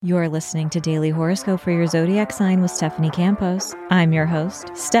You're listening to Daily Horoscope for your zodiac sign with Stephanie Campos. I'm your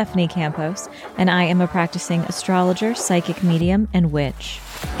host, Stephanie Campos, and I am a practicing astrologer, psychic medium, and witch.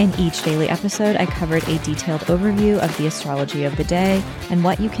 In each daily episode, I covered a detailed overview of the astrology of the day and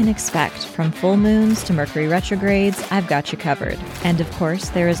what you can expect from full moons to Mercury retrogrades. I've got you covered. And of course,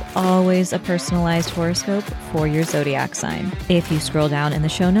 there is always a personalized horoscope for your zodiac sign. If you scroll down in the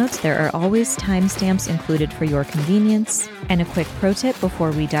show notes, there are always timestamps included for your convenience. And a quick pro tip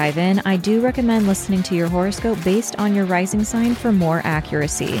before we dive in, I do recommend listening to your horoscope based on your rising sign for more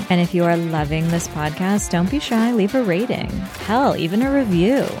accuracy. And if you are loving this podcast, don't be shy, leave a rating. Hell, even a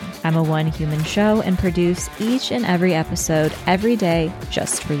review. I'm a one human show and produce each and every episode every day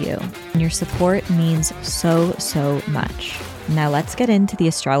just for you. And your support means so much. Now let's get into the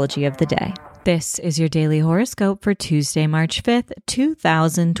astrology of the day. This is your daily horoscope for Tuesday, March 5th,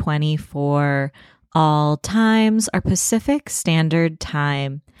 2024. All times are Pacific Standard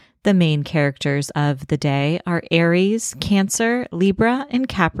Time. The main characters of the day are Aries, Cancer, Libra, and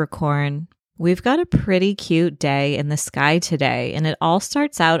Capricorn. We've got a pretty cute day in the sky today, and it all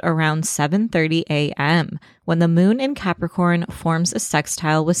starts out around 7:30 a.m. when the moon in Capricorn forms a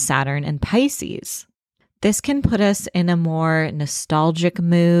sextile with Saturn and Pisces. This can put us in a more nostalgic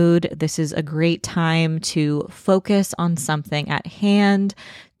mood. This is a great time to focus on something at hand,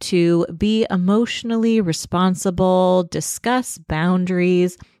 to be emotionally responsible, discuss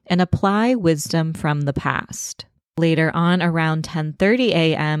boundaries, and apply wisdom from the past. Later on, around 10:30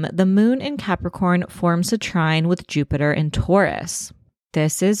 a.m., the moon in Capricorn forms a trine with Jupiter in Taurus.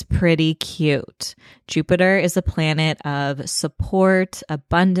 This is pretty cute. Jupiter is a planet of support,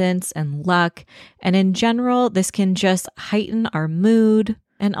 abundance, and luck, and in general, this can just heighten our mood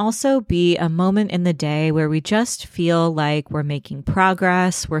and also be a moment in the day where we just feel like we're making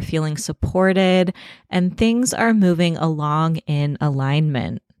progress, we're feeling supported, and things are moving along in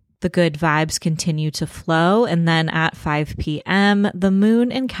alignment. The good vibes continue to flow, and then at 5 p.m., the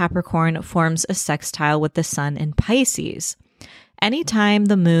moon in Capricorn forms a sextile with the sun in Pisces. Anytime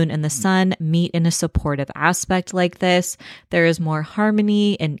the moon and the sun meet in a supportive aspect like this, there is more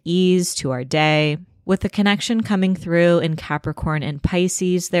harmony and ease to our day. With the connection coming through in Capricorn and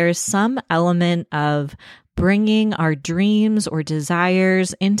Pisces, there is some element of bringing our dreams or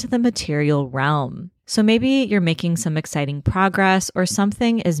desires into the material realm. So maybe you're making some exciting progress or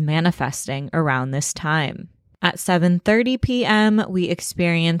something is manifesting around this time. At 7:30 p.m., we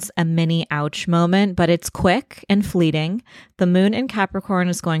experience a mini ouch moment, but it's quick and fleeting. The moon in Capricorn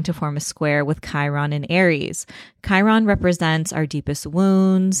is going to form a square with Chiron in Aries. Chiron represents our deepest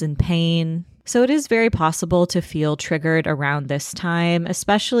wounds and pain. So it is very possible to feel triggered around this time,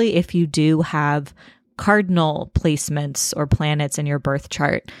 especially if you do have cardinal placements or planets in your birth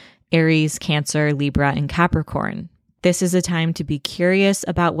chart. Aries, Cancer, Libra, and Capricorn. This is a time to be curious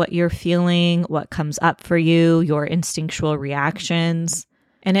about what you're feeling, what comes up for you, your instinctual reactions,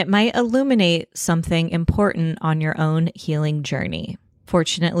 and it might illuminate something important on your own healing journey.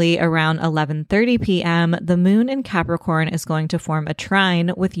 Fortunately, around 11:30 p.m., the moon in Capricorn is going to form a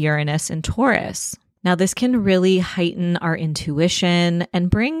trine with Uranus in Taurus. Now, this can really heighten our intuition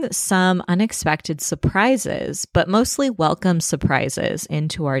and bring some unexpected surprises, but mostly welcome surprises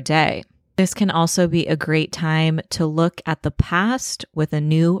into our day. This can also be a great time to look at the past with a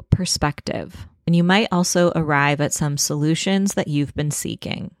new perspective. And you might also arrive at some solutions that you've been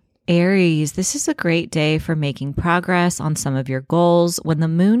seeking. Aries, this is a great day for making progress on some of your goals when the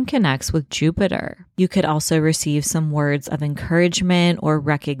moon connects with Jupiter. You could also receive some words of encouragement or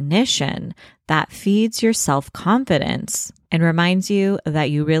recognition that feeds your self-confidence and reminds you that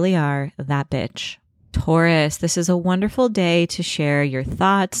you really are that bitch. Taurus, this is a wonderful day to share your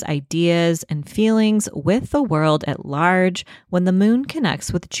thoughts, ideas, and feelings with the world at large when the moon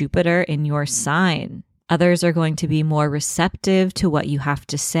connects with Jupiter in your sign. Others are going to be more receptive to what you have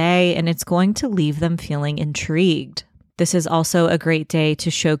to say, and it's going to leave them feeling intrigued. This is also a great day to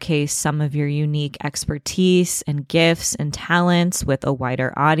showcase some of your unique expertise and gifts and talents with a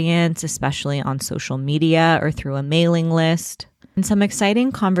wider audience, especially on social media or through a mailing list. And some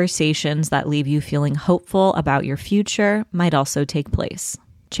exciting conversations that leave you feeling hopeful about your future might also take place.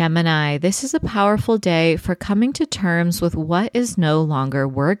 Gemini, this is a powerful day for coming to terms with what is no longer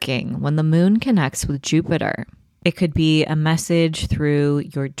working when the moon connects with Jupiter. It could be a message through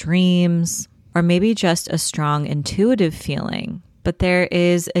your dreams, or maybe just a strong intuitive feeling. But there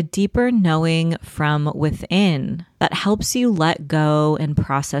is a deeper knowing from within that helps you let go and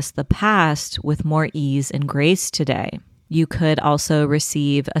process the past with more ease and grace today. You could also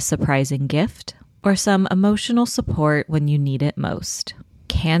receive a surprising gift or some emotional support when you need it most.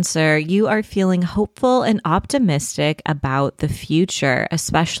 Cancer, you are feeling hopeful and optimistic about the future,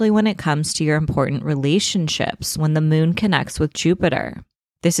 especially when it comes to your important relationships when the moon connects with Jupiter.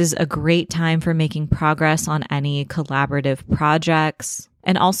 This is a great time for making progress on any collaborative projects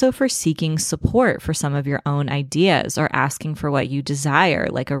and also for seeking support for some of your own ideas or asking for what you desire,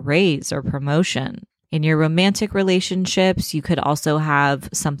 like a raise or promotion. In your romantic relationships, you could also have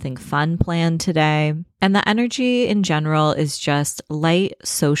something fun planned today. And the energy in general is just light,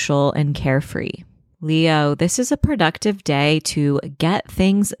 social, and carefree. Leo, this is a productive day to get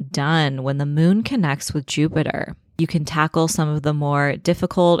things done when the moon connects with Jupiter. You can tackle some of the more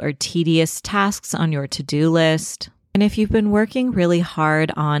difficult or tedious tasks on your to-do list. And if you've been working really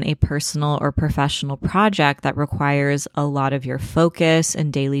hard on a personal or professional project that requires a lot of your focus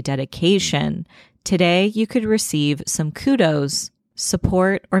and daily dedication, today you could receive some kudos,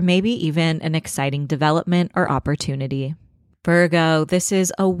 support, or maybe even an exciting development or opportunity. Virgo, this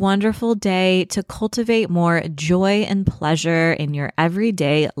is a wonderful day to cultivate more joy and pleasure in your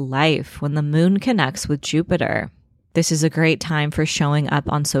everyday life when the moon connects with Jupiter. This is a great time for showing up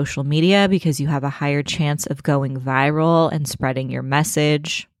on social media because you have a higher chance of going viral and spreading your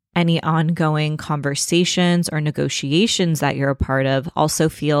message. Any ongoing conversations or negotiations that you're a part of also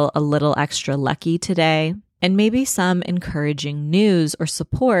feel a little extra lucky today. And maybe some encouraging news or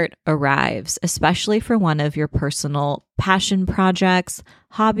support arrives, especially for one of your personal passion projects,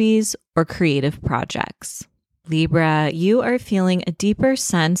 hobbies, or creative projects. Libra, you are feeling a deeper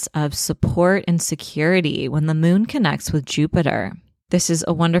sense of support and security when the moon connects with Jupiter. This is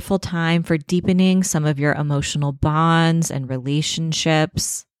a wonderful time for deepening some of your emotional bonds and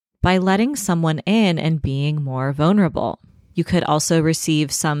relationships by letting someone in and being more vulnerable. You could also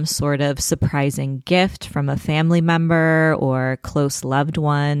receive some sort of surprising gift from a family member or close loved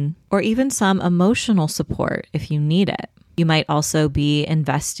one, or even some emotional support if you need it. You might also be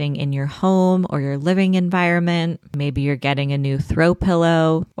investing in your home or your living environment. Maybe you're getting a new throw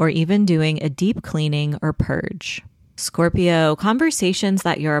pillow or even doing a deep cleaning or purge. Scorpio, conversations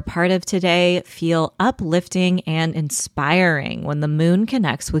that you're a part of today feel uplifting and inspiring when the moon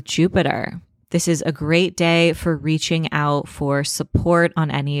connects with Jupiter. This is a great day for reaching out for support on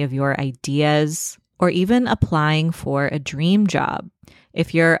any of your ideas or even applying for a dream job.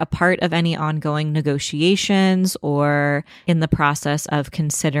 If you're a part of any ongoing negotiations or in the process of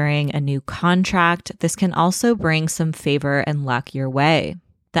considering a new contract, this can also bring some favor and luck your way.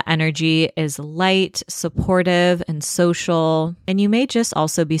 The energy is light, supportive, and social, and you may just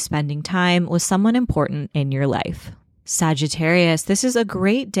also be spending time with someone important in your life. Sagittarius, this is a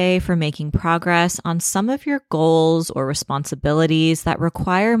great day for making progress on some of your goals or responsibilities that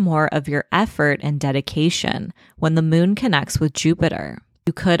require more of your effort and dedication when the moon connects with Jupiter.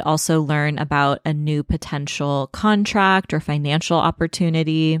 You could also learn about a new potential contract or financial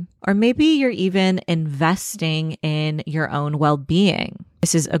opportunity, or maybe you're even investing in your own well-being.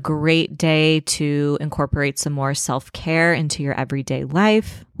 This is a great day to incorporate some more self-care into your everyday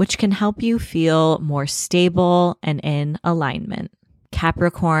life, which can help you feel more stable and in alignment.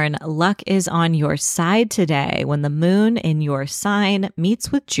 Capricorn, luck is on your side today when the moon in your sign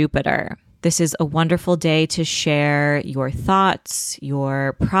meets with Jupiter. This is a wonderful day to share your thoughts,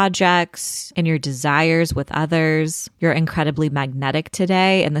 your projects, and your desires with others. You're incredibly magnetic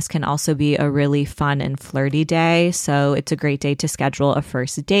today, and this can also be a really fun and flirty day. So it's a great day to schedule a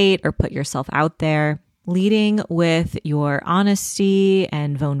first date or put yourself out there. Leading with your honesty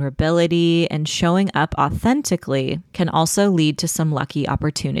and vulnerability and showing up authentically can also lead to some lucky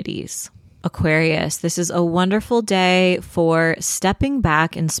opportunities. Aquarius, this is a wonderful day for stepping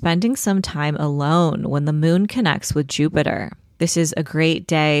back and spending some time alone when the moon connects with Jupiter. This is a great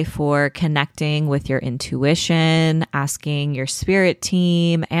day for connecting with your intuition, asking your spirit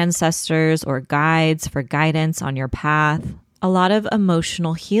team, ancestors, or guides for guidance on your path. A lot of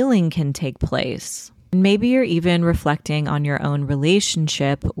emotional healing can take place. Maybe you're even reflecting on your own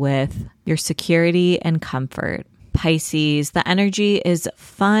relationship with your security and comfort. Pisces, the energy is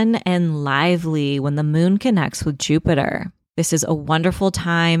fun and lively when the moon connects with Jupiter. This is a wonderful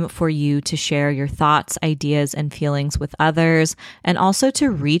time for you to share your thoughts, ideas, and feelings with others, and also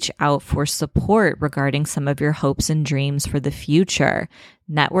to reach out for support regarding some of your hopes and dreams for the future.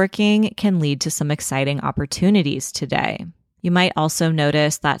 Networking can lead to some exciting opportunities today. You might also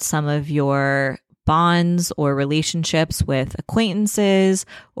notice that some of your bonds or relationships with acquaintances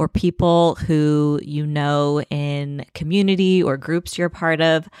or people who you know in community or groups you're part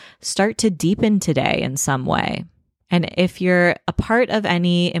of start to deepen today in some way. And if you're a part of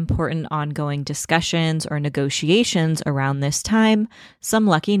any important ongoing discussions or negotiations around this time, some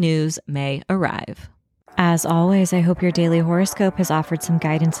lucky news may arrive. As always, I hope your daily horoscope has offered some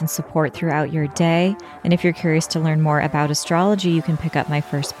guidance and support throughout your day. And if you're curious to learn more about astrology, you can pick up my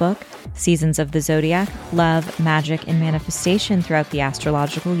first book, Seasons of the Zodiac, Love, Magic, and Manifestation Throughout the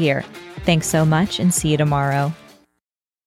Astrological Year. Thanks so much, and see you tomorrow.